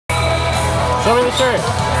Show me the shirt.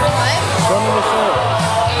 What? Show me the shirt.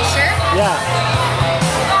 Sure? Yeah.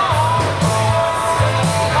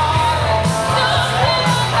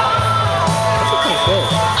 That's a cool shirt.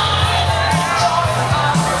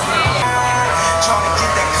 Trying to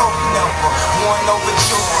get that coke number, one over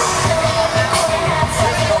two.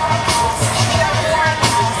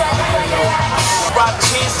 Rock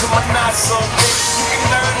jeans to my knots so big. You can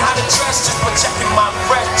learn how to dress just by checking my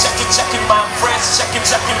fresh, checking my fresh, checking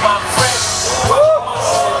my fresh.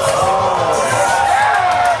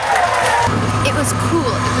 It was cool.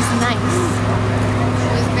 It was nice.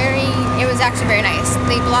 It was actually very nice.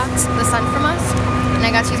 They blocked the sun from us, and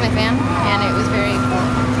I got to use my fan, and it was very cool.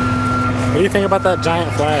 What do you think about that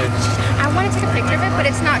giant flag? I want to take a picture of it, but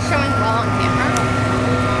it's not showing well on camera.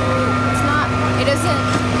 It doesn't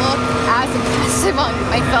look as impressive on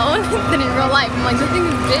my phone than in real life. I'm like, the thing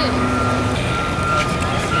is big.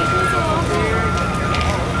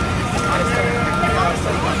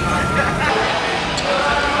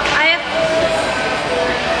 I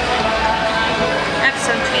have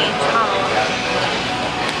some change.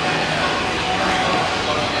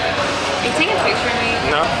 Are you taking a picture of me?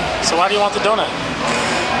 No. So why do you want the donut?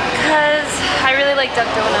 Because I really like Duck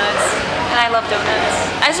Donuts, and I love donuts.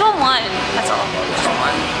 I just want one, that's all, just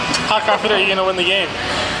one. How confident are you going to win the game?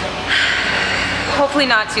 Hopefully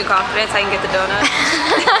not too confident so I can get the donut.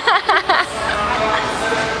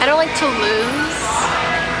 I don't like to lose.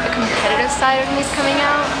 The competitive side of me is coming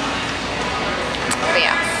out. But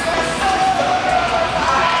yeah.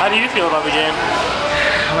 How do you feel about the game?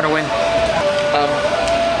 I'm gonna win.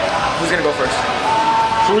 Who's gonna go first?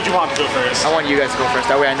 Who would you want to go first? I want you guys to go first.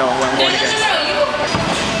 That way I know who I'm going against. No, you go first.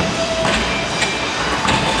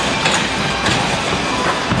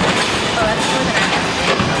 Oh, that's more than I have.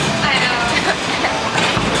 I know.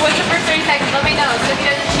 What's the first 30 seconds? Let me know so he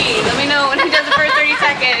doesn't cheat. Let me know when he does the first 30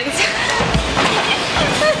 seconds.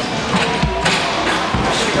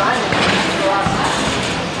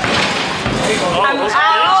 Wait, what?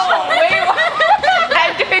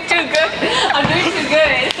 I'm doing too good. I'm doing too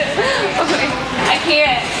good. I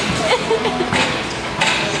can't.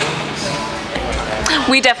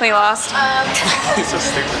 We definitely lost. It's so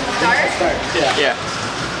stupid. Start? Yeah.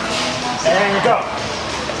 And go.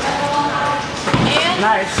 And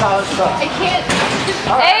Nice, solid stuff. I can't.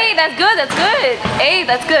 Hey, that's good, that's good. Hey,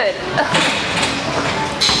 that's good.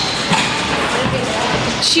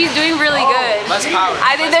 She's doing really good. Less power.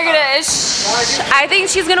 I think they're gonna, I think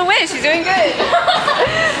she's gonna win. She's doing good.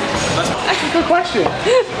 Good question.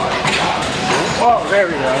 Oh, there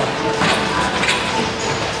we go.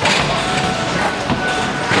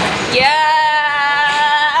 Yes!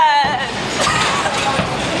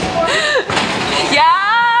 Yes!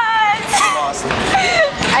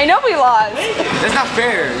 I know we lost. That's not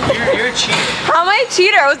fair. You're a cheater. How am I a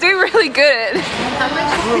cheater? I was doing really good.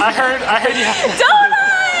 I heard you have Donut!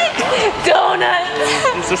 Donut!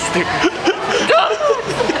 It's so stupid.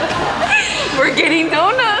 We're getting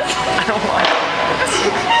donuts. I don't want it.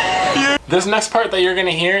 This next part that you're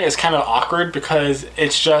gonna hear is kind of awkward because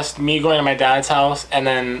it's just me going to my dad's house and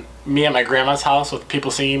then me at my grandma's house with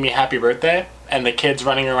people singing me happy birthday and the kids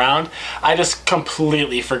running around. I just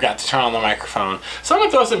completely forgot to turn on the microphone. So I'm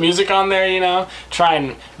gonna throw some music on there, you know, try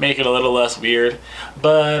and make it a little less weird.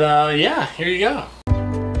 But yeah, here you go.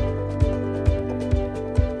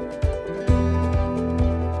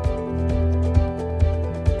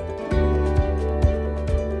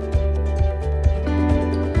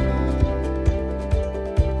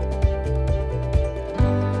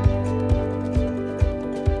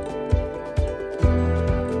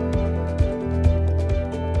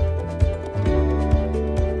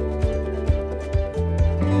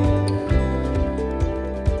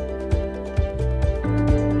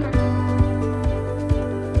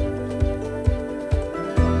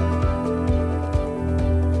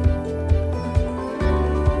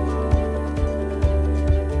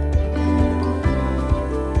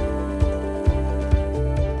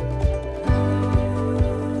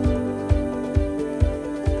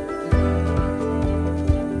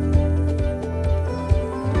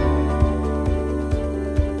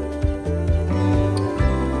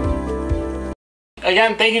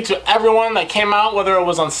 Again, thank you to everyone that came out, whether it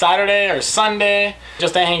was on Saturday or Sunday,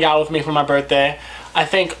 just to hang out with me for my birthday. I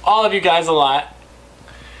thank all of you guys a lot.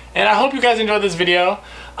 And I hope you guys enjoyed this video.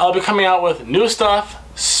 I'll be coming out with new stuff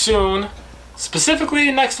soon, specifically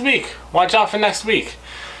next week. Watch out for next week.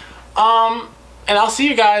 And I'll see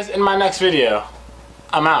you guys in my next video.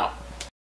 I'm out.